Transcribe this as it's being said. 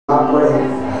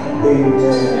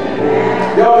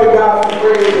Amen. Y'all give God some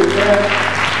praise. Amen.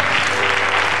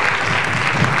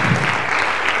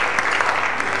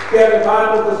 If you have a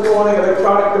Bible this morning,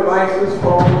 electronic devices,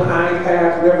 phone,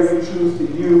 iPad, whatever you choose to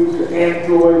use, your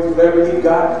Androids, whatever you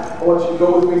got, I want you to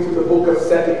go with me to the book of 2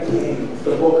 Kings.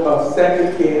 The book of 2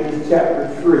 Kings, chapter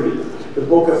 3. The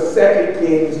book of 2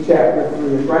 Kings, chapter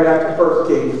 3. It's right after 1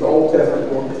 Kings, the Old Testament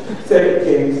book. 2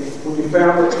 Kings. When you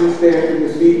found it, you stand to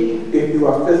your feet if you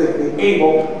are physically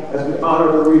able, as we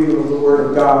honor the reading of the Word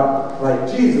of God like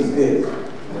Jesus did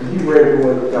when he read the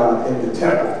Word of God in the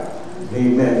temple.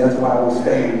 Amen. That's why we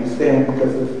stand. We stand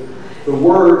because the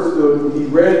Word stood when he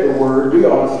read the Word. We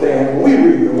ought to stand when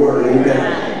we read the Word.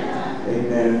 Amen.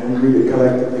 Amen. We read it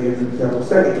collectively in the temple.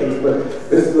 2 Kings, but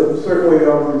this is a certain way we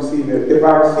ought to receive it. If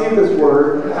I receive this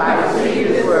Word,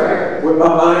 with my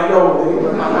mind only,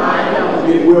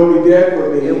 it will be dead for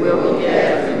me.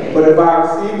 But if I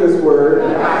receive this Word,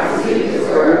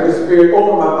 with the Spirit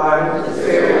over my mind,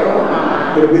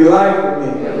 it will be life for me.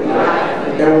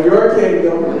 And when your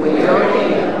kingdom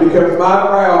becomes my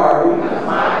priority,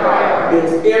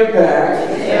 its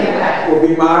impact will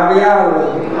be my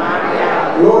reality.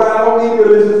 Lord, I don't need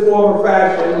religious form or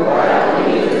fashion.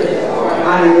 I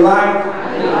need life.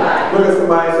 Look at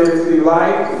somebody and say, receive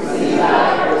life.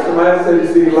 Somebody say,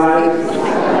 receive life.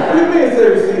 What do you mean say,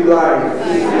 receive life?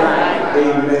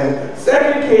 Amen. 2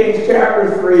 Kings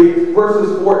chapter 3,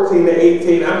 verses 14 to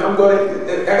 18. I got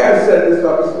to set this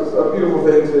up. It's a beautiful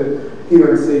thing to hear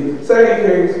and see. 2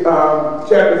 Kings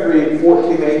chapter 3,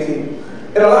 14 to 18.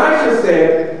 And Elisha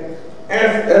said,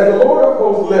 as the Lord of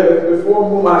hosts liveth, before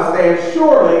whom I stand,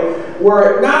 surely, were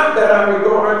it not that I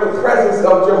regard the presence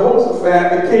of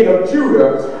Jehoshaphat, the king of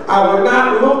Judah, I would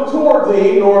not look toward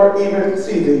thee, nor even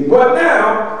see thee. But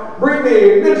now, bring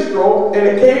me a minstrel. And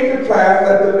it came to pass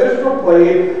that the minstrel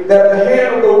played, that the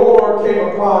hand of the Lord came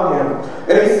upon him.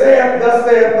 And he said, thus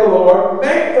saith the Lord,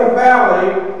 make the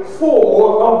valley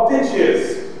full of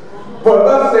ditches. For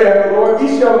thus saith the Lord, ye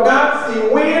shall not see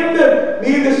wind,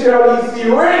 neither shall ye see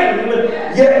rain,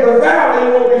 yet the valley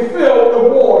will be filled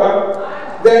with water,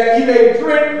 that ye may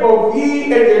drink both ye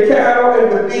and your cattle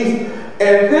and the beasts.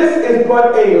 And this is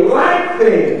but a light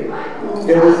thing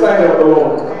in the sight of the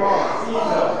Lord.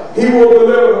 He will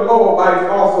deliver the Moabites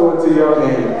also into your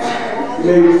hands.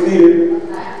 You may be seated.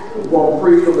 We're going to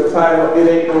preach from the title, It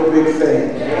Ain't No Big Thing.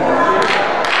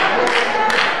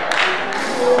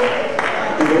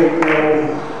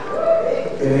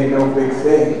 It ain't no big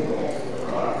thing.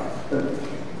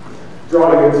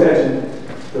 Drawing your attention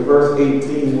to verse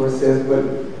 18 where it says, but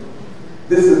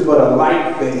this is but a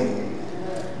light thing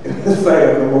in the sight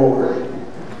of the Lord.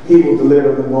 He will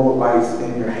deliver the Moabites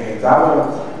in your hands. I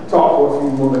want to talk for a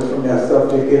few moments from that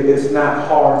subject. It's not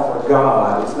hard for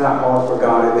God. It's not hard for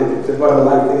God. It's but a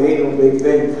light thing. It ain't no big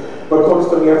thing. But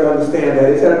Cornerstone, you have to understand that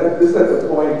it's at the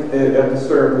point of the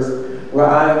service where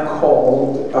I am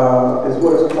called, is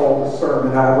what is called a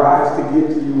sermon. I rise to give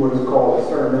to you what is called a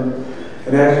sermon.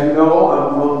 And as you know,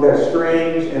 I'm among that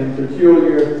strange and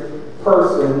peculiar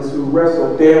persons who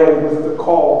wrestle daily with the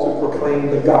call to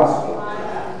proclaim the gospel.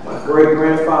 My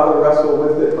great-grandfather wrestled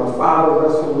with it. My father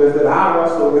wrestled with it. I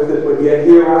wrestled with it. But yet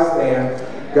here I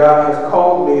stand. God has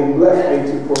called me and blessed me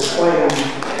to proclaim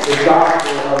the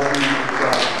gospel of Jesus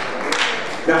Christ.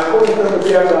 Now, one thing that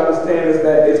we have to understand is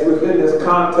that it's within this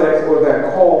context or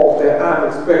that call that I'm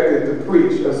expected to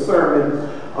preach a sermon.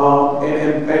 A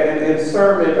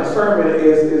sermon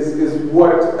is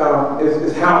what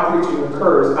is how preaching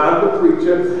occurs. I'm the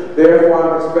preacher, therefore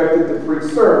I'm expected to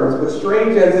preach sermons. But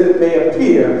strange as it may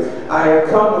appear, I have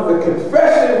come with a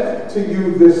confession to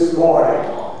you this morning.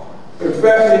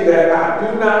 Confessing that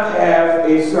I do not have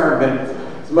a sermon.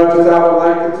 As much as I would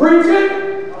like to preach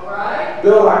it,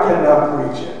 Bill, I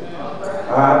cannot preach it.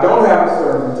 I don't have a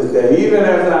sermon today. Even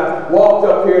as I walked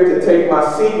up here to take my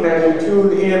seat, and as you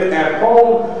tuned in at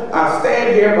home, I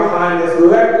stand here behind this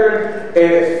lectern, and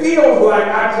it feels like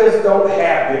I just don't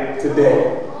have it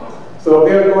today. So if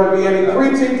there's going to be any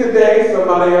preaching today,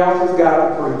 somebody else has got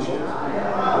to preach it.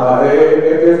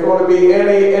 If there's going to be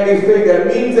anything that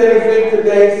means anything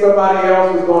today, somebody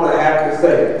else is going to have to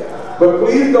say it. But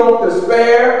please don't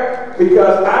despair,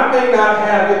 because I may not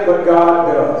have it, but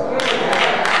God does.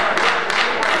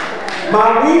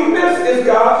 My weakness is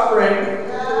God's strength.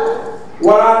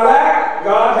 What I lack,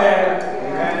 God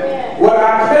has. What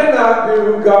I cannot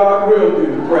do, God will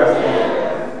do.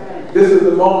 Preston. This is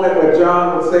the moment where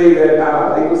John would say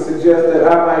that he would suggest that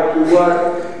I might do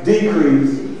what?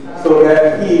 Decrease, so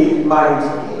that he might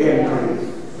increase.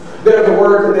 There's a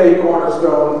word today,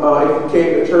 Cornerstone. If you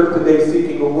came to church today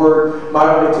seeking a word,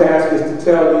 my only task is to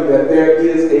tell you that there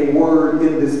is a word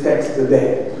in this text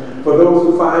today. For those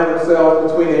who find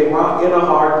themselves between a rock and a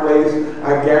hard place,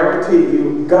 I guarantee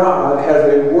you God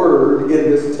has a word in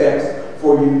this text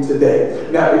for you today.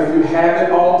 Now, if you have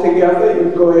it all together, you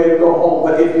can go ahead and go home.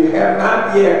 But if you have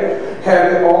not yet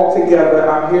have it all together,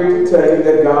 I'm here to tell you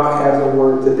that God has a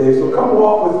word today. So come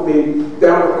walk with me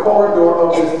down the corridor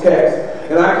of this text.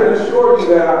 And I can assure you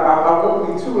that I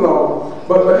won't be too long.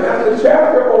 But as the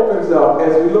chapter opens up,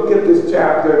 as we look at this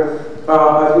chapter,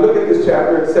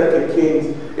 in 2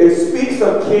 Kings, it speaks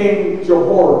of King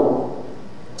Jehoram.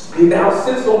 He now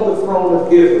sits on the throne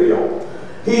of Israel.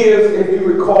 He is, if you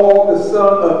recall, the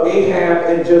son of Ahab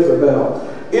and Jezebel.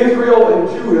 Israel and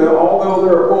Judah, although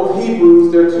they're both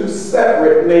Hebrews, they're two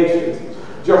separate nations.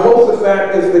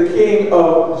 Jehoshaphat is the king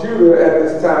of Judah at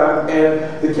this time,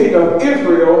 and the king of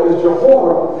Israel is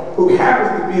Jehoram, who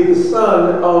happens to be the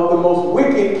son of the most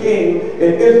wicked king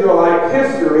in Israelite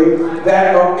history,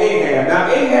 that of Ahab. Now,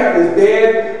 Ahab is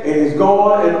dead and he's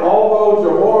gone, and although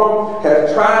Jehoram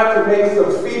has tried to make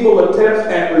some feeble attempts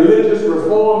at religious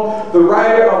reform, the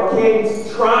writer of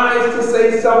Kings tries to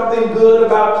say something good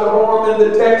about Jehoram in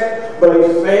the text, but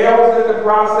he fails in the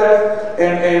process,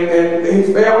 and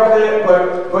he fails in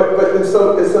it,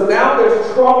 so now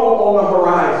there's trouble on the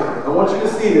horizon. I want you to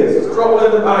see this. There's trouble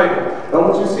in the Bible. I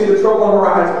want you to see the trouble on the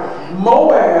horizon.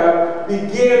 Moab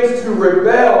begins to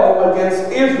rebel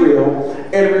against Israel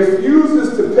and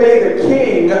refuses to pay the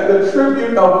king the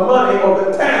tribute of money or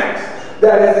the tax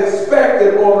that is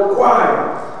expected or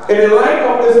required. And in light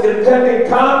of this impending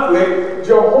conflict,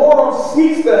 Jehoram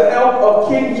seeks the help of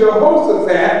King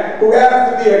Jehoshaphat, who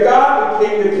happens to be a godly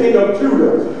king, the king of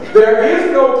Judah. There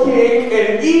is no king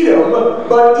in Edom,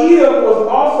 but Edom was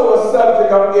also a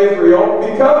subject of Israel.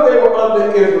 Because they were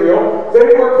under Israel,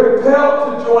 they were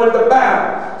compelled to join the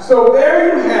battle. So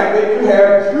there you have it. You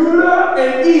have Judah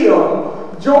and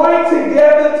Edom join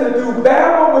together to do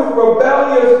battle with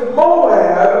rebellious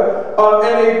Moab,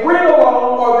 and they bring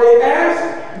along, or they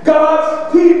ask,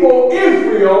 God's people,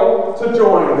 Israel, to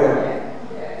join them.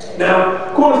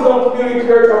 Now, Cornerstone Community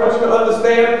Church, I want you to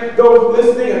understand, those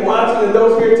listening and watching and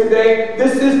those here today,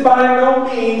 this is by no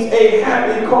means a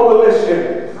happy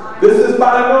coalition. This is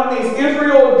by no means.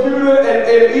 Israel, Judah,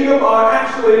 and Edom are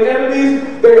actually enemies.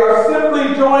 They are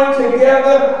simply joined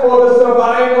together for the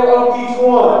survival of each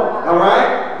one. All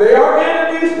right? They are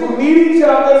enemies who need each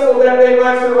other so that they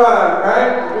might survive.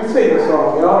 Right? We sing a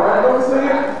song, y'all. Right? Don't we sing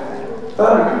it?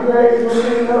 You ready? You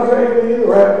sing it?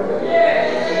 Right?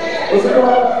 What's it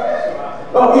called?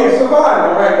 Oh, yeah, survive.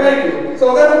 All right, thank you.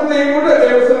 So that's what they were doing.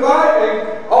 They were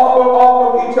surviving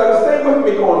off of each other. Stay with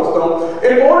me, Cornerstone.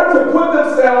 In order to put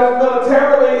themselves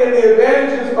militarily in the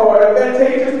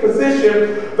advantageous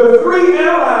position, the three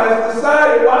allies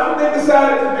decided, watch what they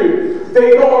decided to do.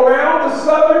 They go around the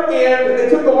southern end, and they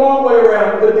took the long way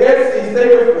around, the Dead Sea. Stay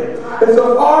with me. It's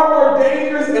a far more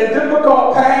dangerous and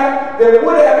difficult path than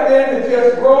would have been to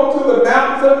just grow to the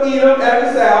mountains of Edom at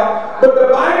the south. But the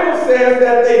Bible says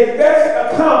that they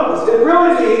best accomplished. It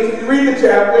really means, if you read the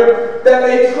chapter, that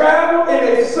they traveled in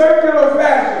a circular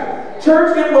fashion.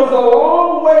 Church, it was a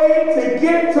long way to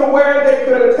get to where they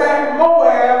could attack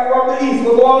Moab from the east. It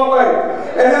was a long way.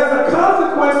 And as a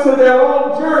consequence to their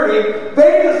long journey,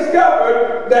 they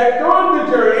discovered that during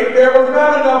the journey, there was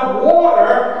not enough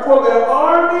water for their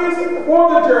armies, for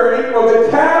the journey, for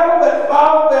the cattle that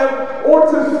followed them,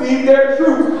 or to feed their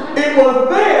troops. It was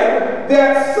then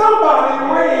that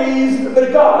somebody raised the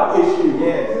God issue.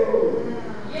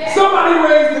 Somebody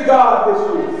raised the God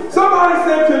issue. Somebody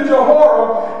said to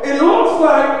Jehoram, it looks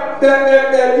like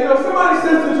somebody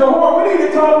says to Jehoram, we need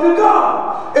to talk to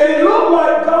God. And it looked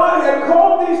like God had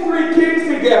called these three kings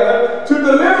together to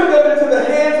deliver them into the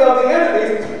hands of the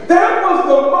enemies. That was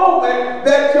the moment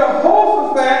that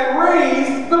Jehoshaphat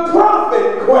raised the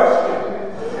prophet question.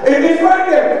 And it's right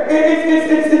there.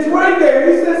 It's right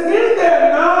there. He says, is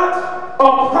there not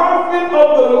a prophet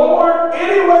of the Lord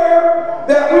anywhere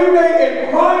that we may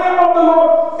inquire of the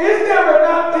Lord? Is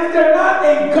there not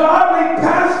a godly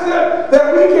pastor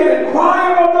that we can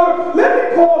inquire of the Lord?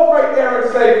 Let me pause right there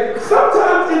and say,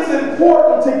 sometimes it's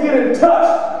important to get in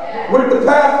touch with the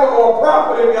pastor or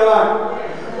prophet in your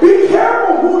life. Be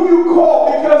careful who you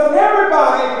call, because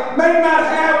everybody may not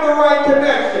have the right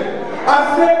connection.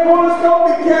 I said,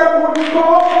 Cornerstone, be careful who you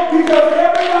call, because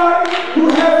everybody who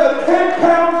has a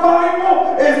 10-pound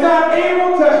Bible is not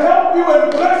able to help you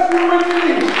and bless you with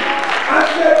need. I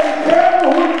said, be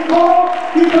careful who you call,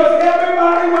 because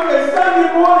everybody, when they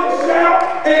Sunday morning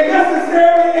shout, ain't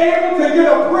necessarily able to get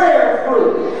a prayer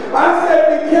through. I said,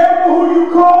 be careful who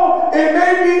you call. It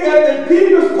may be at the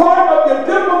deepest part of your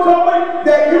difficulty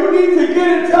that you need to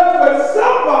get in touch with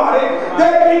somebody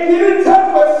that can get in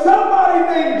touch with somebody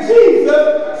named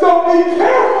Jesus, so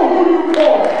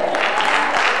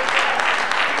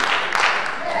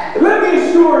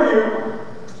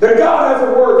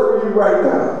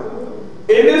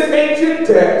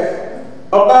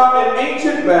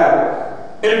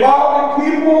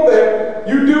involving people that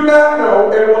you do not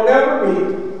know and will never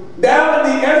meet. Down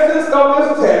in the essence of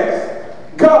this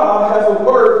text, God has a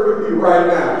word for you right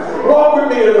now. Walk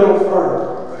with me a little further.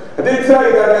 I did tell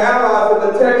you that the allies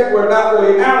in the text were not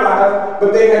really allies,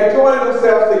 but they had joined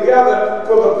themselves together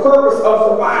for the purpose of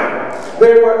survival.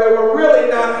 They were really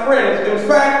not friends. In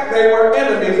fact, they were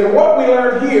enemies. And what we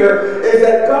learn here is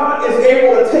that God is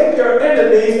able to take your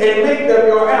enemies and make them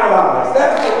your allies.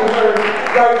 That's what we learn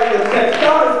right in the text.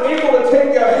 God is able to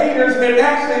take your haters and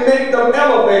actually make them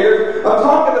elevators. I'm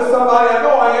talking to somebody, I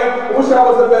know I am. I wish I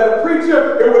was a better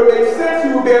preacher. It would make sense.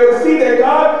 You would be able to see that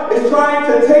God is trying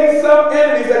to take some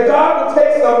enemies, that God will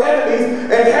take some enemies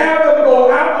and have them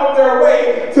go out of their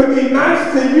way to be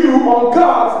nice to you on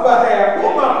God's behalf. Who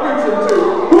am I preaching to?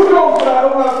 Who knows what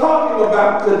I'm talking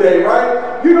about today,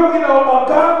 right?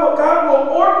 God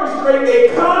will orchestrate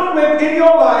a conflict in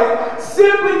your life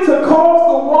simply to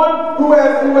cause the one who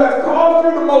has caused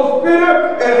you the most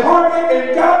bitter and heartache,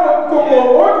 and God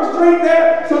will orchestrate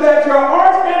that so that your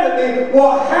arch enemy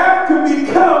will have to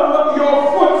become your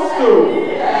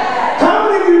footstool. How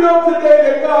many of you know today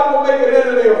that God will make an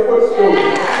enemy a footstool?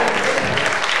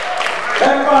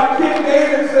 That's why King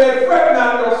David said, fret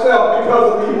not yourself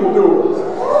because of evildoers.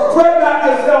 Fret not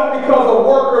yourself because of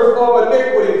workers of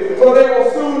iniquity, for they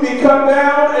will soon be cut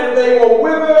down and they will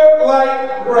wither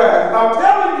like grass. I'm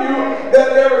telling you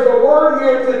that there is a word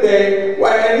here today,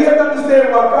 and you have to understand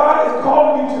why God is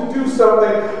calling you to do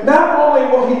something. Not only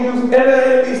will He use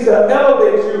enemies to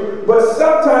elevate you, but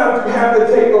sometimes you have to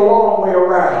take the long way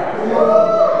around.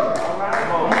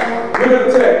 Look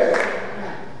at the text.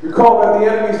 Recall that the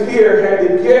enemies here had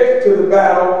to get to the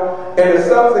battle and a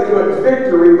subsequent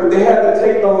victory, but they had to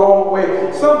take the long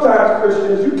way. Sometimes,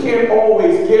 Christians, you can't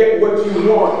always get what you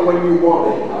want when you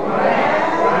want it.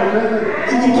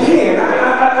 You can.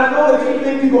 I know that you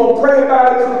think you're going to pray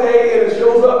about it today and it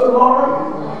shows up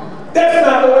tomorrow. That's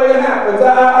not the way it happens.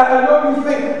 I know you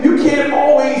think you can't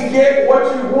always get what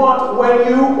you want when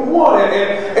you want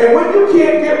it. And when you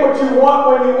can't get what you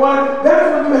want when you want it, that's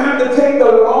when you have to take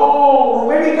the long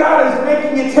route. Maybe God is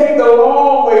making you take the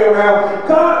long way around.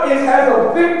 God has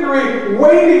a victory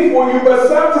waiting for you, but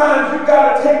sometimes you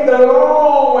got to take the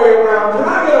long way around. Can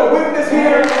I get a witness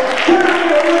here? Can I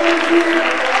get a witness here?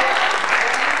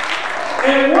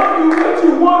 And what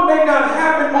you want may not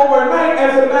happen overnight.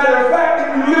 As a matter of fact, if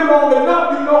you live long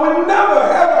enough, you know it never,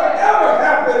 ever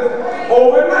happens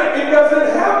overnight. It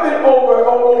doesn't happen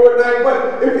overnight.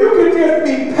 But if you can just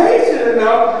be patient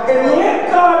enough and let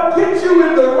God get you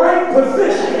in the right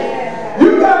position,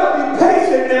 you got to be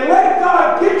patient and let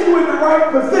God get you in the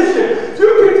right position. You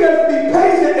can just be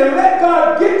patient and let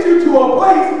God get you to a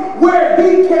place where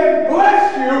He can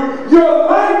bless you. Your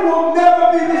life will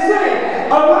never be the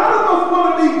same. A lot of us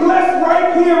want to be blessed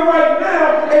right here, right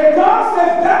now, and God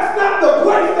says that's not the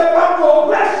place that I'm going to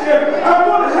bless you. I'm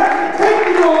going to have to take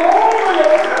you a long way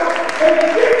around and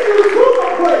get you to the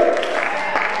place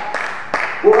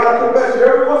where I can bless you.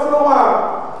 Every once in a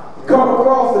while, come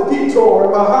across a detour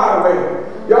in my highway.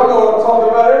 Y'all know what I'm talking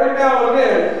about. Every now and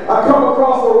then, I come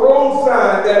across a road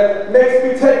sign that makes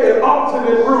me take an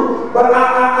alternate route. But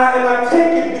I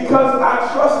take it because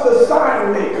I trust the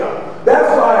sign maker. That's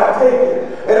why I take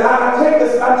it. And I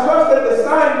trust that the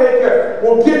sign maker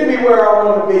will get me where I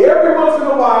want to be. Every once in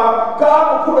a while,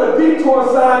 God will put a detour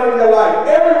sign in your life.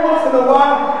 Every once in a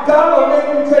while, God will make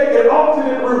you take an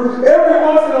alternate route. Every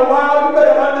once in a while, you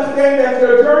better understand that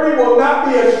your journey will not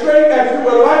be as straight as you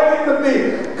would like it to be.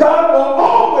 God will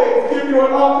always give you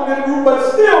an alternate route,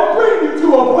 but still bring you to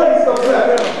a place of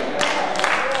blessing.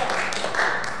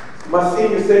 My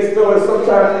senior says,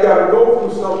 sometimes you got to go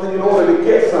through something in order to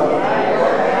get something.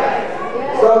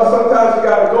 Sometimes you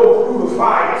got to go through the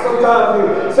fire.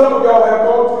 Sometimes some of y'all have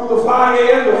gone through the fire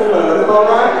and the flood. Am I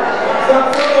right? Some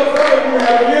of you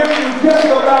have lived through just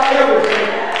about everything.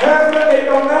 That's why it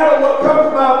don't matter what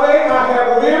comes my way. I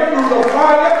have lived through the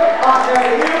fire. I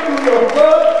have lived through the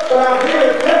flood. But I'm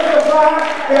here to testify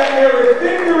that there is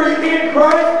victory in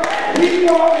Christ. He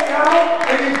brought me out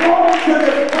and He brought me to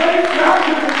this place not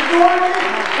to destroy me,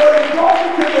 but He brought me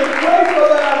to this place so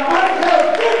that I might have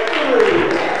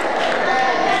victory.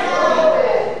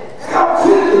 Stop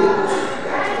thinking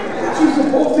that you're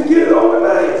supposed to get it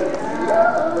overnight.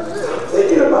 Stop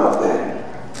thinking about that.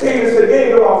 David said,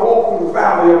 "Yea, though I walk through the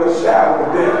valley of the shadow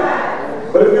of death."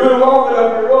 But if you're in long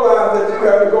enough, you realize that you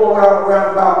have to go around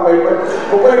the way.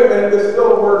 But wait a minute, there's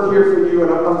still a word here for you,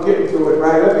 and I'm getting to it,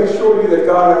 right? Let me assure you that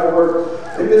God has a word.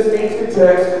 In this ancient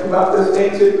text, about this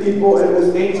ancient people and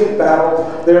this ancient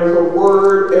battle, there's a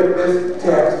word in this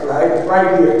text, right? It's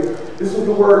right here. This is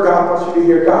the word God wants you to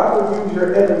hear. God will use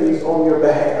your enemies on your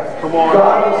behalf. Come on.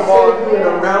 God will send you in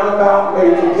a roundabout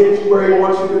way to get you where He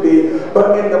wants you to be.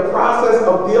 But in the process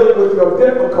of dealing with your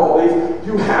difficulties,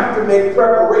 you have to make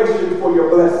preparation for your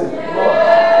blessing.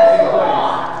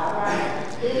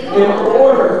 In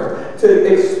order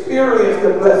to experience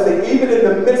the blessing, even in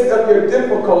the midst of your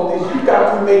difficulties, you've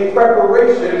got to make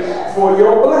preparation for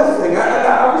your blessing.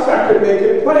 I wish I could make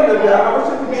it plainer. I wish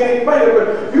it could be any plainer,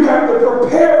 but you have to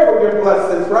prepare for your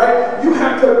blessings, right? You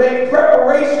have to make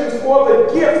preparations for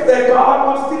the gifts that God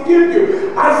wants to give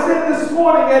you. I said this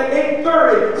morning at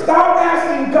 8:30, stop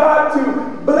asking God to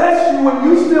bless you when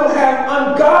you still have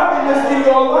ungodliness in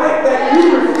your life that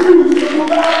you refuse to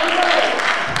move out of.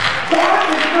 God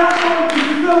is not going to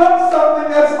fill up something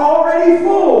that's already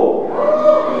full.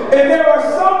 And there are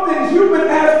some things you've been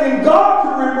asking God to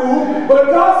remove, but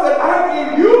God said, I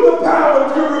give you the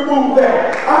power to remove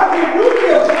that. I give you the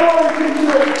authority to do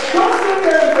it. Don't sit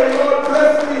there and say, Lord,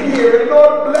 bless me here, and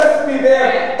Lord, bless me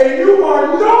there. And you are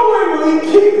knowingly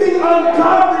keeping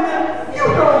ungodliness. You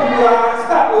know you lie.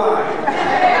 Stop lying.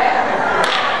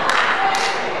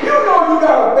 You know you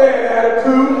got a bad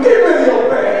attitude. Get rid of your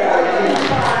bad attitude.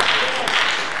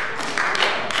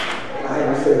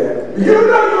 Say that. You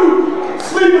know you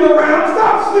sleeping around.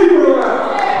 Stop sleeping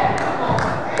around.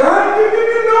 Right?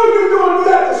 You know you're doing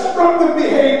that destructive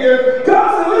behavior. God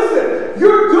said, listen,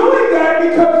 you're doing that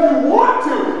because you want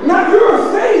to. Not you're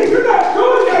saved. You're not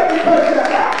doing that because you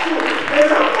have to. And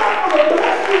I'm not going to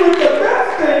bless you with the best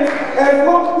things as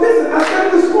long. Listen, I said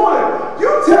this morning, you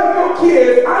tell your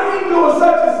kids, I ain't doing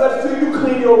such and such till you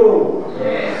clean your room.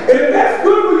 And if that's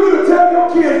good for you to tell your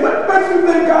kids, what makes you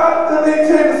think God that they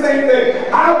say the same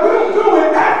thing? I will do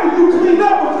it after you clean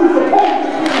up what you're supposed to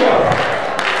clean up.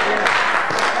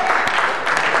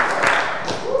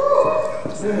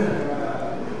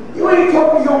 You ain't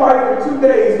talked to your wife for 2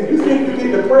 days and you think you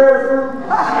get the prayer through?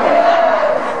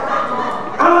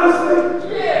 Honestly?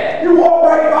 You walk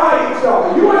right by each other.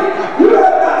 You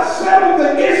have not settled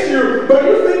the issue, but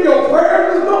you think your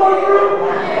prayers is going through?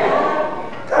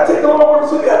 I take the Lord,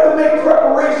 so you have to make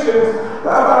preparations. I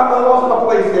lost my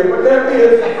place here, but there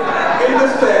is in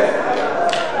this text,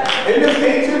 in this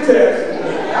ancient text,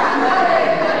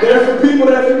 there's some people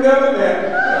that you never met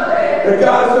that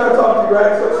God is trying to talk to you,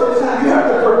 right? So you have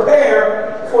to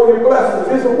prepare for your blessings.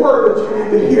 There's a word that you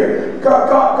need to hear.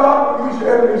 God will use your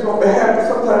enemies on behalf, but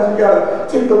sometimes you got to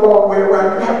take the long way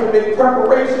around. You have to make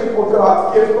preparation for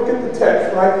God's gifts. Look at the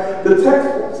text, right? The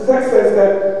text says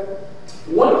that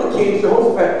one of the kings,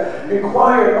 Jehoshaphat,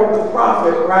 inquired of the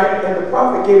prophet, right? And the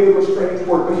prophet gave them a strange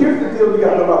word. But here's the deal you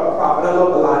got to know about the prophet. I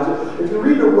love Elijah. If you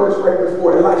read the words right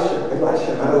before, Elisha,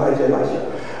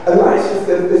 Elisha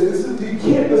says this. You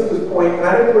can't miss this point, and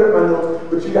I didn't put it in my notes,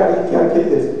 but you got to get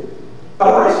this.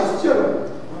 Elisha's chilling.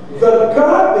 The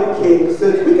godly king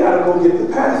says, we got to go get the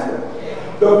pastor.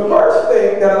 The first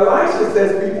thing that Elisha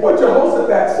says before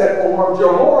Jehoshaphat sent for him,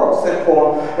 Jehoram sent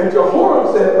for him. And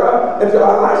Jehoram said, bro, and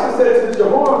Elisha said to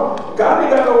Jehoram, God ain't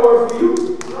got no word for you.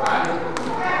 God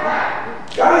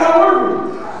ain't got no word for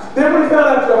you. Then we found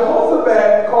out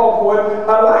Jehoshaphat called for it.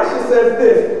 Elisha says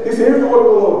this. He said, here's the word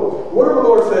of the Lord. The word of the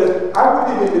Lord says, I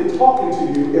wouldn't even be talking to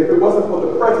you if it wasn't for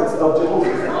the presence of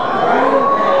Jehoshaphat.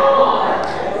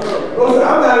 Listen,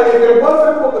 if it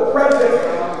wasn't for the presence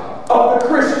of the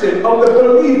Christian, of the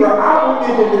believer, I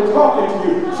wouldn't even be talking to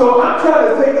you. So I'm trying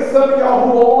to say to some of y'all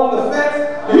who are on the fence,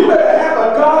 you better have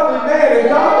a godly man and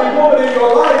godly woman in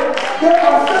your life. There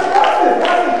are some, watch this.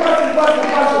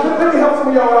 Let me help some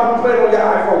of y'all out who play on your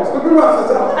iPhones. Let me watch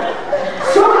this out.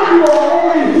 Some of you are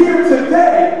only here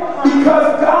today because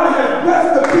God has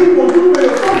blessed the people you've been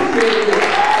associated with.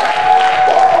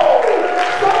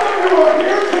 Some of you are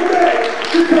here today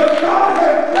because God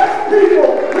has blessed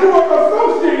people you are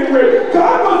associated with.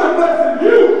 God wasn't blessing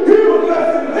you, He was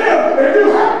blessing them, and you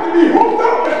have to be hooked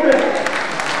up with them.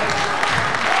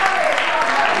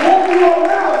 Woke you up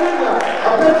now, didn't I?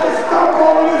 I bet you stop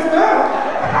all of this now.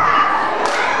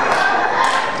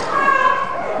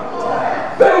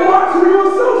 Then watch who you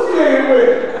associated with.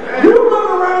 You run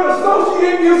around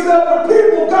associating yourself with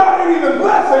people God ain't even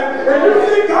blessing, and you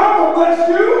think God will bless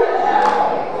you?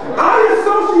 I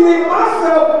associate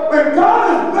myself when God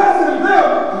is blessing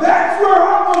them. That's where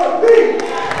I want to be.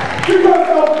 Because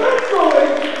eventually,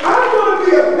 I'm going to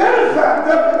be a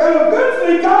benefactor, and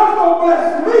eventually God's going to bless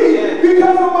me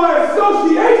because of my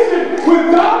association with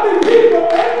godly people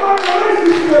and my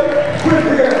relationship with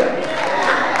Him.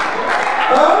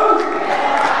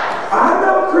 I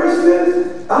know,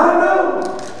 Christians. I know.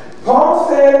 Paul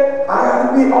said, I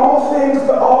got to be all things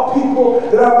to all people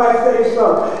that I might save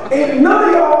some. Ain't none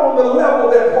of y'all on the level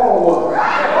that Paul was.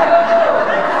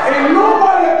 Ain't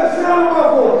nobody at the sound of my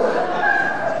voice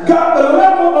got the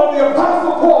level of the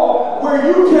Apostle Paul where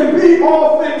you can be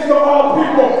all things to all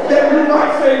people that you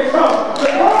might say come. The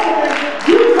problem is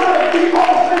you try to be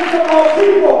all things to all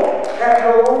people at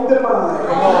your own demise.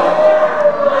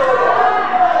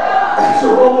 At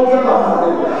your own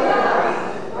demise.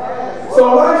 So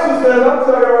Elisha says, I'm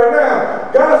telling you right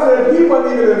now, God said he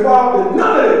wasn't even involved in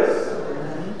none of this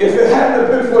if it hadn't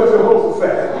been for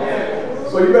Jehoshaphat.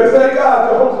 So you better thank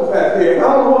God Jehoshaphat here. And I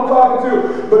don't know who I'm talking to,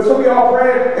 but some of y'all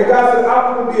praying, and God says, I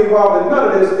wouldn't be involved in none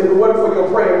of this if it wasn't for your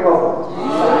praying mother.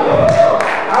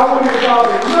 I wouldn't be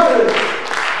involved in none of this.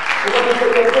 If it wasn't for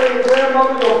your praying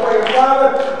grandmother, your praying father,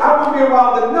 I wouldn't be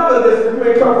involved in none of this if you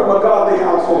ain't come from a godly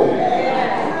household.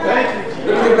 Thank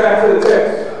you. Let me get back to the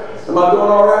text. Am I doing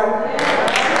all right?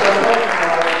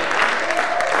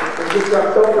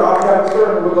 I told you I have a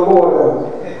sermon with the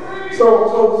Lord.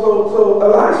 So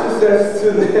Elisha says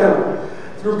to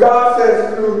them, God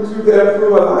says to them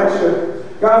through Elisha,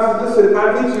 God says, listen, I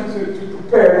need you to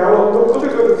prepare. Now look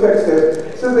at what the text says.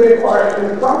 It says they inquired, and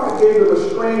the prophet gave them a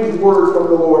strange word from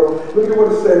the Lord. Look at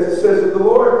what it says. It says that the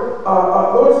Lord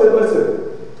said, listen,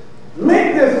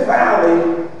 make this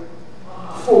valley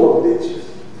full of ditches.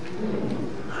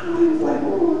 I was like,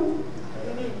 Lord,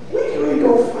 we can really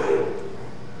go fight.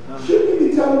 Shouldn't you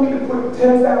be telling me to put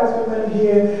 10,000 men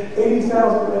here,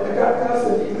 80,000 men? God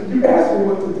said, you asked me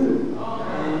what to do.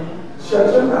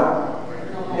 Shut your mouth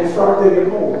and start digging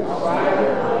holes.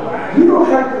 You don't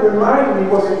have to remind me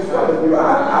what's in front of you. I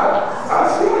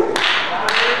see it.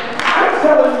 I'm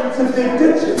telling you to dig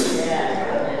ditches.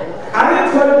 I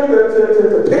didn't tell you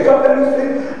to pick up anything.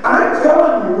 I'm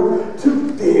telling you to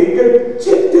dig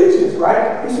ditches,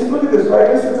 right? He said, look at this,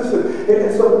 right? Listen.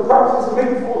 And so the prophet says,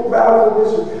 make the full valley of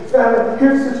ditches. Family,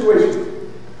 here's the situation.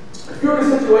 If you're in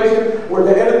a situation where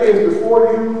the enemy is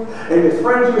before you and the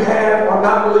friends you have are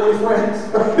not really your friends,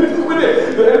 the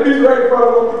enemy's right in front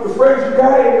of you, the friends you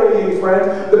got ain't really any friends,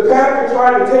 the path you're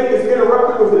trying to take is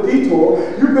interrupted with a detour,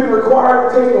 you've been required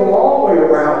to take the long way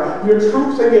around, your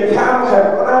troops and your cattle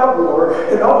have run out of water,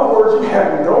 in other words, you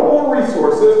have no more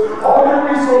resources, all your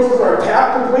resources are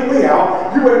tapped completely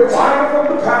out, you inquire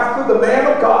from the pastor, the man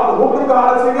of God, the woman of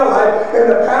God that's in your life, and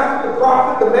the pastor, the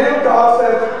prophet, the man of God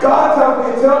says, God tells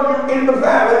me to tell you in the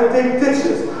valley, dig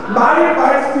ditches. My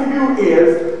advice to you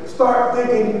is start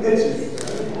digging ditches.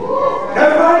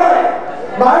 That's my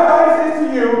advice. My advice is to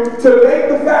you to make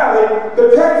the valley,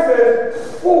 the text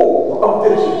says, full of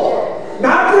ditches.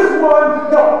 Not just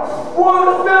one, no,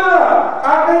 full, fill it up. I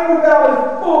make the valley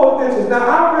full of ditches. Now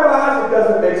I realize it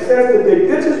doesn't make sense to dig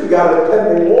ditches. We got a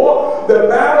pending war. The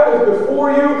battle is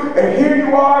before you, and here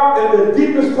you are in the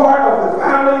deepest part of the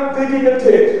valley digging a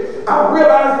ditch. I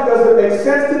realize it doesn't make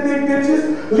sense to dig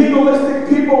ditches. Legalistic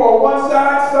people on one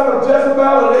side, son of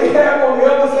Jezebel and Ahab on the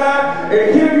other side,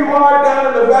 and here you are down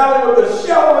in the valley with a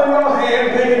shovel in your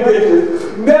hand digging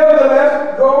ditches.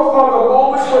 Nevertheless, those are the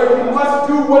moments where you must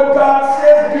do what God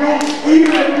says do.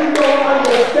 Even if you don't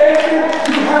understand it,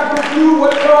 you have to do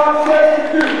what God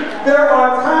says to do. There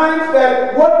are times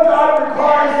that what God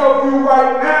requires of you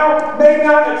right now may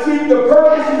not achieve the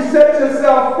purpose you set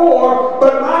yourself for,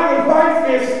 but my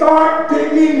advice is start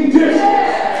digging ditches.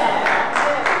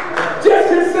 Just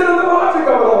consider the logic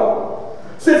of it all.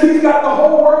 Since he's got the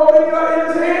whole world in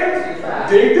his hands,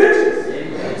 dig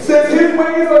ditches. Since his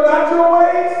ways are not your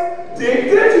ways, dig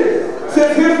ditches.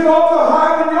 Since his thoughts are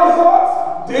higher than your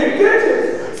thoughts, dig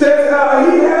ditches. Since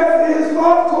he has his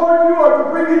thoughts toward you are to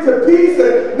bring you to peace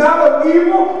and not of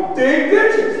evil, dig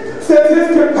ditches. Since his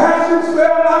compassions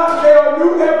fail not, they are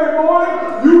new every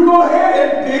morning, you go ahead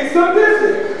and dig some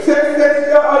ditches. Since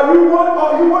you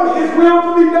want his will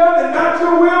to be done and not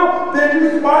your will,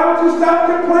 then why don't you stop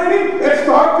complaining and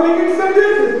start digging some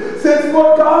ditches? Since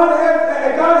what God has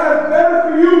better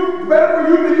for you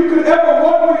than you could ever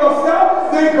want for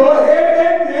yourself, then go ahead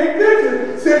and dig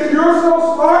ditches. Since you're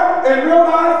so smart and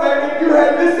realize that if you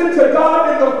had listened to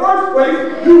God in the first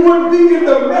place, you wouldn't be in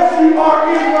the mess you are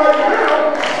in right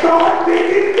now. Start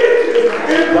digging ditches.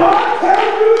 If God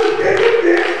tells you to dig a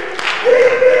ditch, dig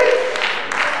a ditch.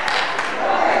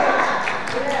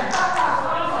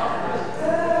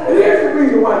 And here's the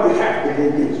reason why you have to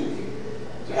dig ditches.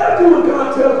 You got to do what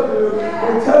God tells you to do.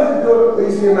 When he tells you to do it,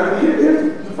 you see him out. Here's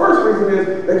the first reason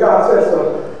is that God says so.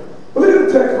 But look at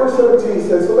the text, verse 17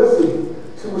 says, so let's see.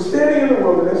 So we're standing in the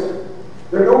wilderness.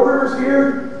 There are no rivers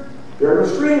here. There are no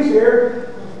streams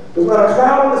here. There's not a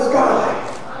cloud in the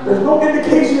sky. There's no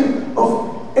indication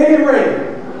of any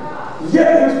rain.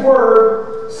 Yet his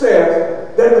word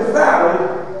says that the valley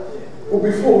will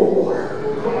be full of water.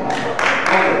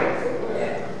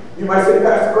 Okay. You might say,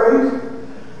 Pastor Graves,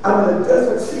 I'm in a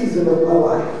desert season of my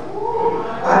life.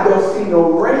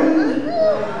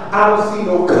 I don't see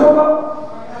no come up.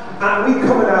 We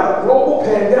coming out of global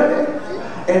pandemic,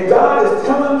 and God is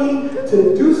telling me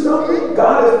to do something.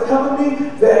 God is telling me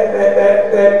that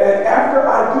after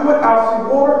I do it, I'll see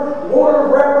water. Water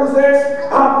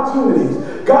represents opportunities.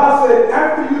 God said,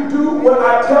 after you do what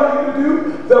I tell you to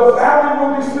do, the valley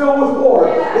will be filled with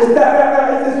water. It's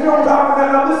filled with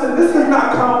opportunity. Now listen, this is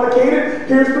not complicated.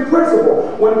 Here's the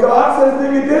principle. When God says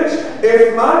dig a ditch,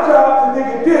 it's my job to dig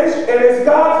a ditch, and it's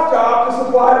God's job to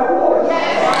supply the water.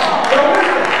 Now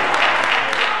listen.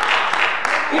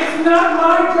 It's not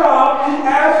my job to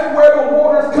ask where the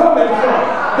water's coming from.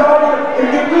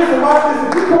 Listen, watch this.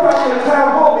 If you come out to the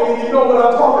town hall meeting, you know what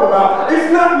I'm talking about.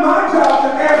 It's not my job to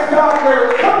ask God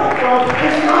where it's coming from.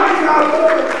 It's my job to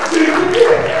dig a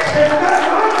ditch. It's not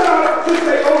my job to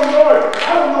say, oh Lord,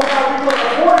 I don't know how we're going to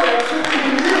afford that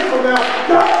 15 years from now.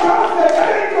 God said,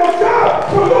 that ain't your job.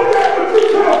 So look at what you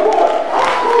can afford.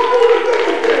 I'm going to do the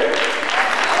dig a ditch.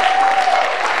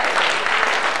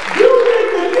 You dig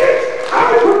the ditch, I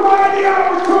provide the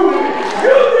opportunity.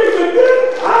 You dig the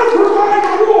ditch, I provide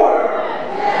the water.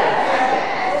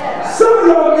 Some of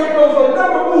y'all niggas will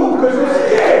never move because you're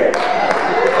scared.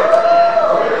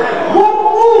 Won't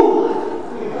move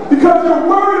because you're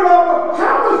worried about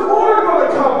how much water going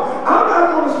to come. I'm not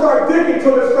going to start digging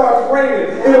till it starts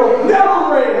raining. It'll never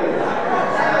rain.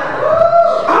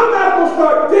 I'm not going to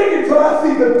start digging till I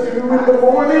see the dew in the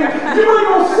morning. You ain't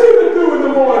going to see the dew in the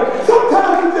morning.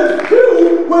 Sometimes you just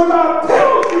do what God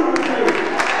tells you to do.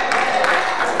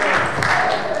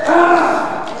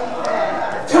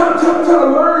 Trying to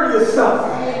learn yourself.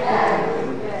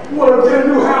 You want to get a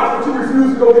new house, but you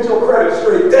refuse to go get your credit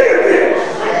straight. Dig a ditch.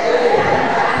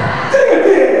 Dig a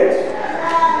ditch.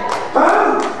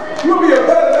 Huh? You want to be a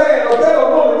better man, a better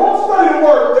woman. Won't study the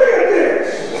word. Dig a ditch.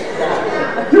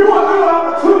 You want new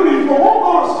opportunities, but won't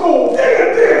go to school. Dig a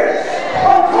ditch.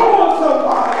 Oh, come on,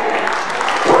 somebody.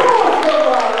 Come on,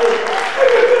 somebody.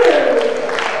 Dig a ditch.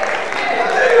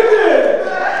 Dig a ditch.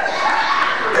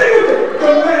 Dig a ditch.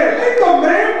 The man. Ain't the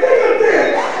man. Dig a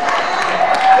ditch.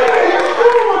 Do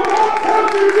what God tells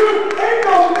you to do. Ain't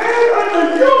no man in the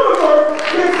universe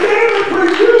can stand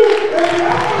between you and the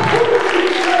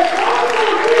opportunity that God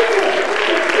will give you.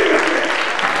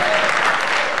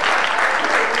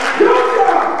 Your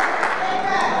job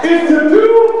is to do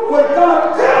what God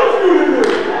tells you to do.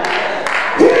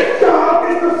 His job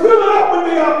is to fill it up with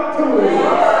the opportunity.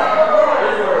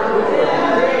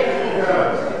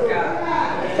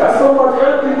 Got so much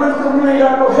earthly wisdom, you ain't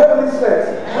got no heavenly sense.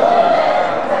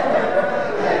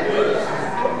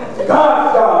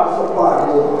 God's job is to supply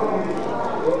water.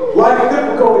 Life's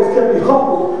difficulties can be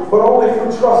humbled, but only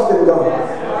through trust in God.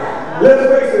 Let's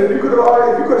face it, if you could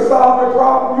have solved your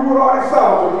problem, you would have already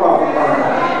solved your problem by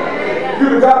now. If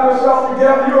you'd have gotten yourself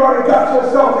together, you already got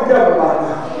yourself together by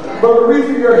now. But the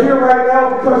reason you're here right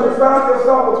now is because you found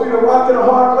yourself between a rock and a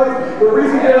hard place. The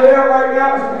reason you're there right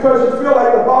now is because you feel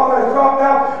like the bomb has dropped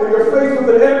out and you're faced with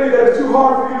an enemy that is too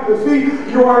hard for you to defeat.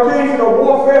 You are engaged in a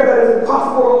warfare that is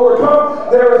impossible to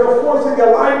overcome. There is a force in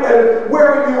your life that is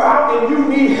wearing you out and you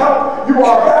need help. You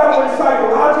are battling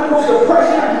psychological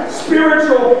depression,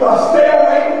 spiritual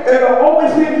stalemate, and the only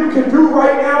thing you can do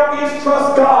right now is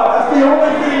trust God. That's the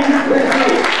only thing you can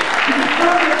do. You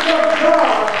have to trust God.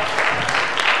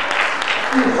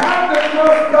 You have to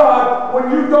trust God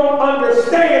when you don't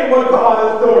understand what God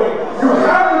is doing. You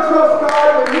have to trust God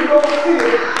when you don't see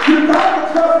it. You got to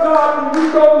trust God when you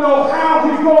don't know how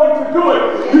He's going to do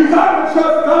it. You got to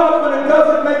trust God when it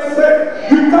doesn't make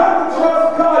sense. You got to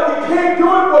trust God. You can't do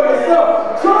it for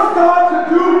yourself. Trust God to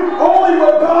do only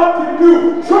what God can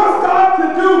do. Trust God to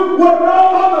do what no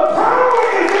other power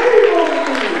is able to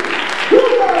do. You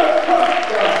got to trust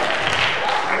God.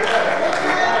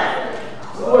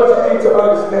 What you need to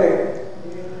understand,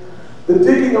 the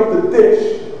digging of the ditch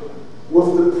was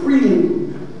the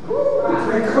prelude, the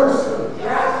precursor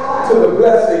to the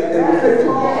blessing and the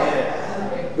victory.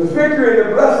 The victory and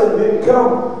the blessing didn't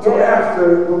come till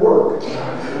after the work.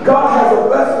 God has a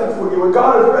blessing for you, and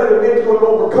God is ready to make you an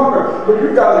overcomer, but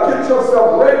you've got to get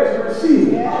yourself ready to receive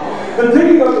it. The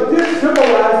digging of the ditch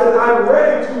symbolizes that I'm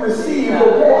ready to receive the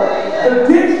water. The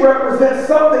ditch represents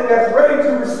something that's ready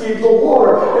to receive the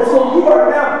water. And so you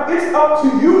are now, it's up to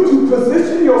you to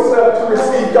position yourself to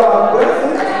receive God's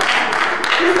blessing.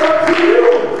 It's up to you.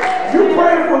 You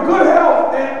pray for good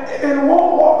health and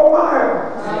won't walk a mile.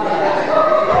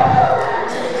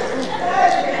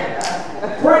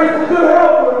 Pray for good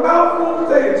health with a mouthful of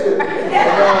potato chips.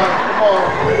 Come on.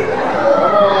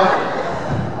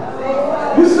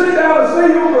 You sit down and say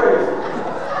your grace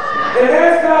and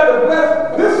ask God to bless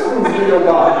this food in your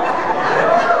body.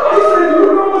 He said,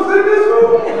 you know what's in this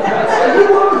food? And you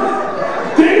want to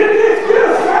dig it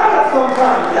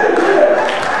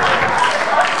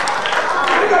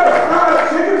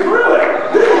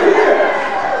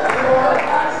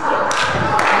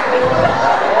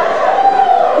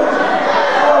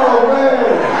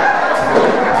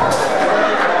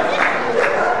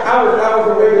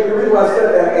said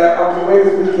that I was away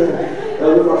this weekend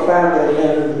with my family,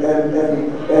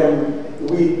 and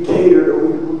we catered.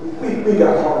 We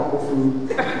got horrible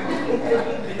food.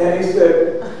 And he said,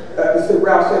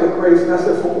 Ralph, say the grace. And I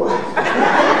said, for what?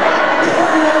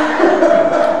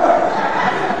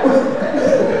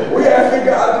 We asking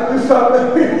God to do something.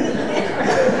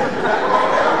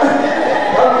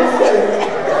 I'm just saying.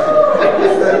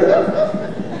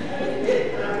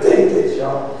 Take it,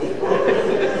 y'all.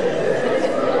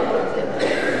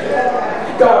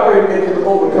 God ready to make you an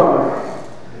overcomer.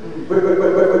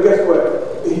 But guess what?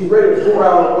 He's ready to pour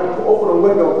out, open a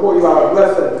window, pour you out a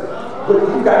blessing. But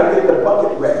you got to get the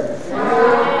bucket ready.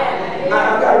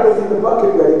 I got to go get the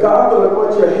bucket ready. God will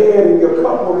anoint your head and your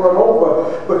cup will run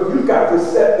over. But you got to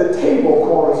set the table,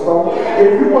 Cornerstone.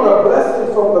 If you want a blessing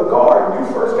from the garden, you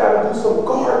first got to do some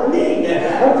gardening.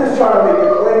 I'm just trying to make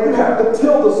it plain. You have to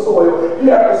till the soil. You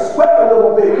have to sweat a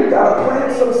little bit. You got to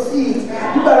plant some seeds.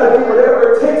 You got to do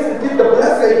whatever it takes to get the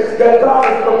blessing that God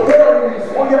is preparing you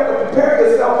for. You have to prepare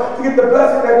yourself to get the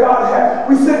blessing that God has.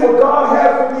 We said what God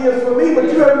has for me is for me, but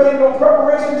you haven't made no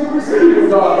preparation to receive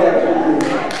what God has for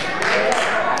you.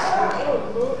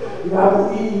 I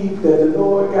believe that the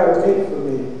Lord got to make for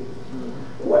me.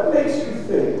 What makes you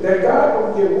think that God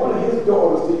will give one of his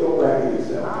daughters to your raggedy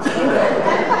self?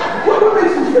 What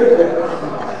makes you think that?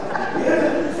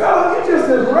 Fella, you're just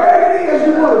as raggedy as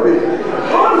you want to be.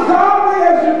 Ungodly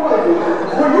as you want to be.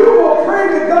 When you will pray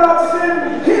that God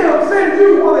send you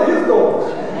one of his daughters.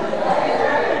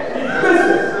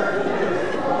 Listen.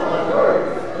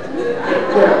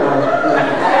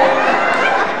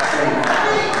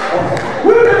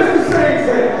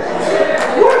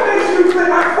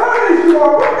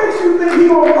 What makes you think he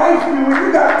gonna wife you when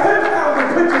you got 10,000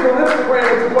 pictures on Instagram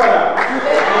with your butt out?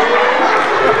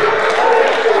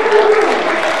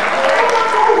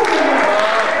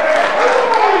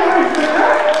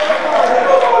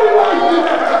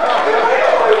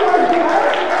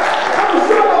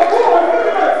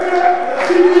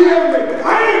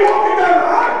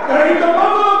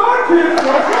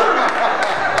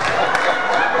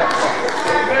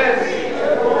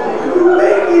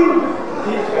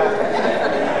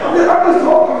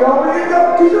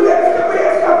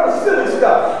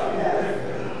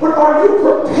 But are you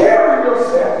preparing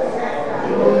yourself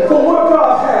for what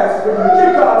God has for you?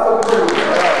 Give God some praise.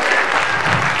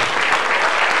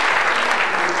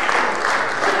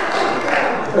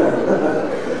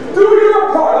 Do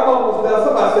your part. I'm almost done.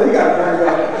 Somebody said he got to hang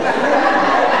out.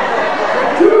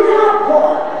 Do your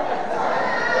part.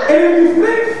 And if you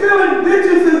think filling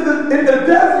ditches in the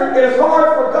desert is hard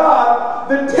for God,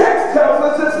 the text tells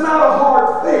us it's not a hard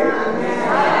thing.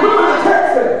 Look what the text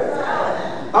says.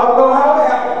 I don't know how it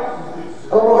happened.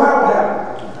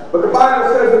 But the Bible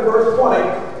says in verse 20,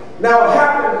 now it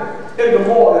happened in the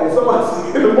morning. Somebody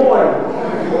say in the morning.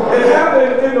 It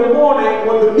happened in the morning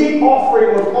when the meat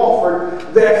offering was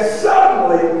offered that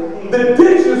suddenly the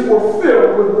ditches were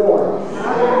filled with water.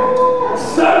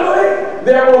 Suddenly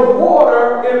there was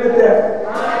water in the desert.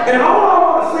 And all I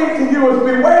want to say to you is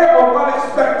beware of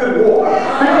unexpected water.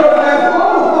 Because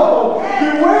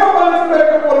beware of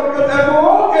unexpected water, because as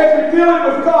long as you're dealing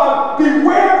with God,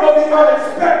 beware of the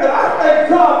unexpected. I thank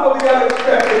God for the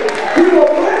unexpected. He will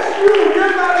bless you when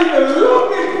you're not even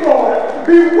looking for it.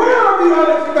 Beware of the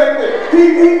unexpected. He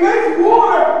makes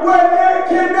water where there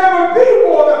can never be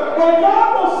water. But God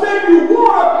will send you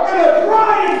water in a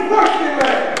dry and thirsty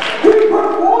land. He put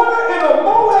water in a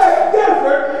Moab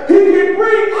desert. He can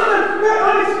bring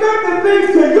unexpected things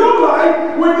to your life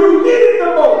when you need it the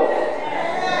most.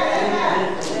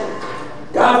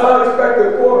 God's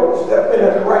unexpected water will step in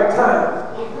at the right time.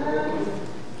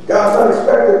 God's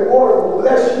unexpected water will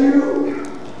bless you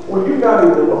when you're not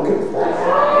even looking for it.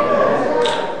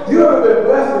 You ever been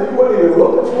blessed and you weren't even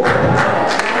looking for it?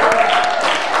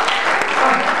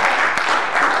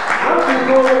 I'm just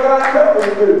doing what God told me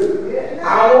to do. I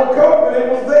woke up and it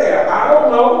was there. I don't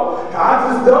know. I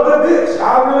just dug a ditch.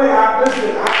 I'm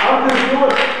just doing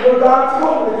what God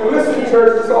told me to do. Listen,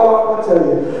 church, that's all I'm going to tell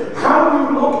you. How you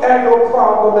look at your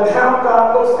problem and how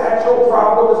God looks at your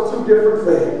problem is two different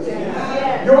things.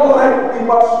 Your life will be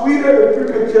much sweeter if you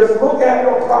can just look at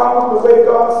your problem the way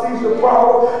God sees your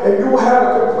problem, and you will have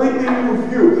a completely new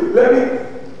view. Let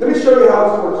me show you how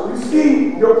this works. You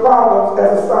see your problems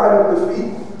as a sign of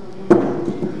defeat.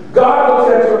 God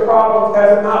looks at your problems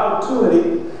as an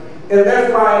opportunity, and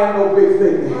that's why it ain't no big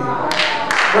thing to him.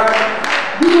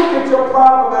 Right? You look at your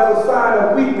problem as a sign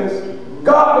of weakness.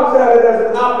 God looks at it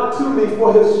as an opportunity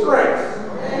for his strength.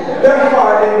 That's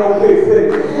why it ain't no big thing.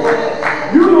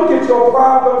 You look at your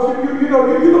problems, you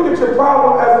look at your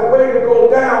problem as a way to go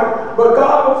down but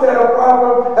God looks at a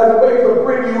problem as a way to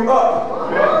bring you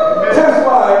up. That's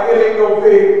why it ain't no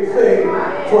big thing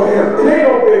for him. It ain't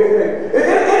no big thing.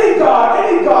 Any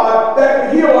God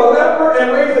that can heal a leper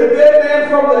and raise a dead man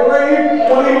from the grave,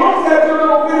 when he looks at your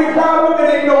little bitty problem, it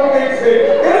ain't no big thing.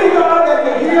 Any God that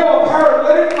can heal a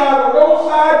paralytic by the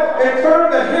roadside and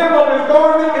turn the hem of his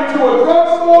garment into a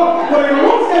drugstore, when he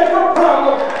looks at your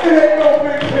problem, it ain't no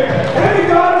big thing. Any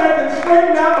God that can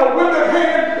straighten out a withered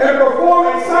hand and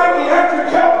perform a psychiatric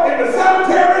help in the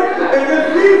cemetery and then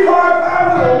feed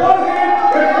 5,000 on one hand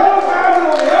and 4,000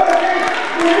 on the other hand,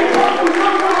 when it comes to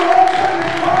your little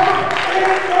old-fashioned problem, it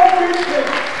ain't no big thing.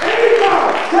 Any God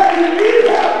that can leave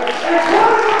heaven and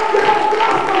climb up down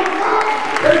gospel top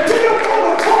and get up on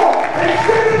the tall and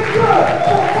shed his blood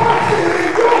for my sin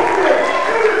and your sin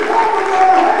and his promise of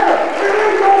our hair, it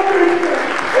ain't no big thing.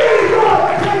 Any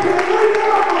God that can lay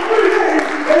down for 3 days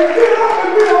and get up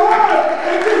and be alive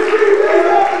and get 3 days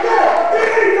after that, it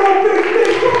ain't no big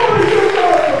thing. Come on and give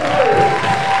God some praise.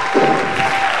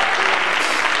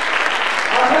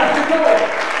 I have to go.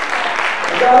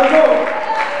 I gotta go.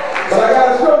 But I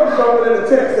gotta show you something in the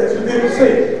text that you didn't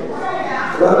see.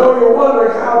 But I know you're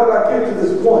wondering, how did I get to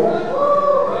this point?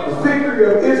 The victory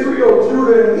of Israel,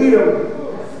 Judah, and Edom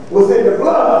was in the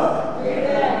blood.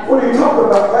 What are you talking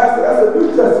about, Pastor? That's a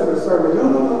New Testament sermon. No.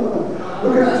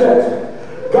 Look at the text.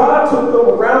 God took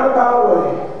them a roundabout way.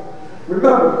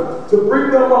 Remember, to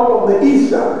bring them up on the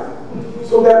east side,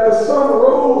 so that the sun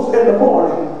rose in the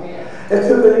morning, and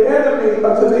to the enemy,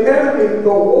 the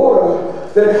water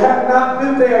that had not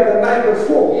been there the night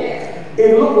before,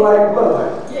 it looked like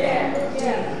blood.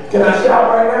 Can I shout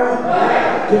right now?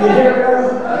 Can you hear me now?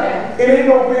 It ain't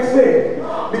no big thing.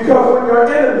 Because when your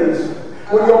enemies,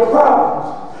 when your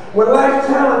problems, when life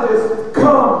challenges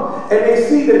come and they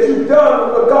see that you've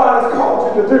done what God has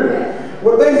called you to do,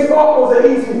 what they thought was an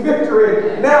easy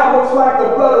victory now looks like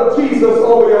the blood of Jesus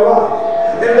over your life.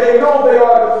 And they know they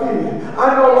are defeated.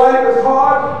 I know life is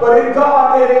hard, but in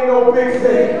God it ain't no big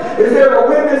thing. Is there a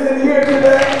witness in here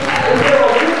today? Is there a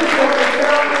witness of the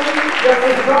family that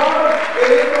with God it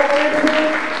ain't no big thing?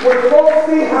 When folks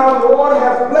see how the Lord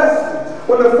has blessed you,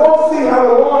 when the folks see how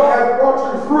the Lord has brought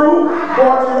you through,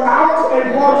 brought you out,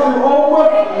 and brought you over,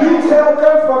 you tell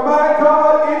them, for my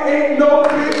God, it ain't no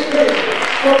big thing.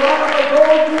 For my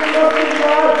those who trust in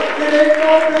God, it ain't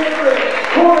no big thing.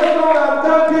 Cornerstone, I'm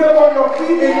done. Get up on your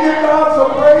feet and give God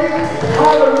some praise.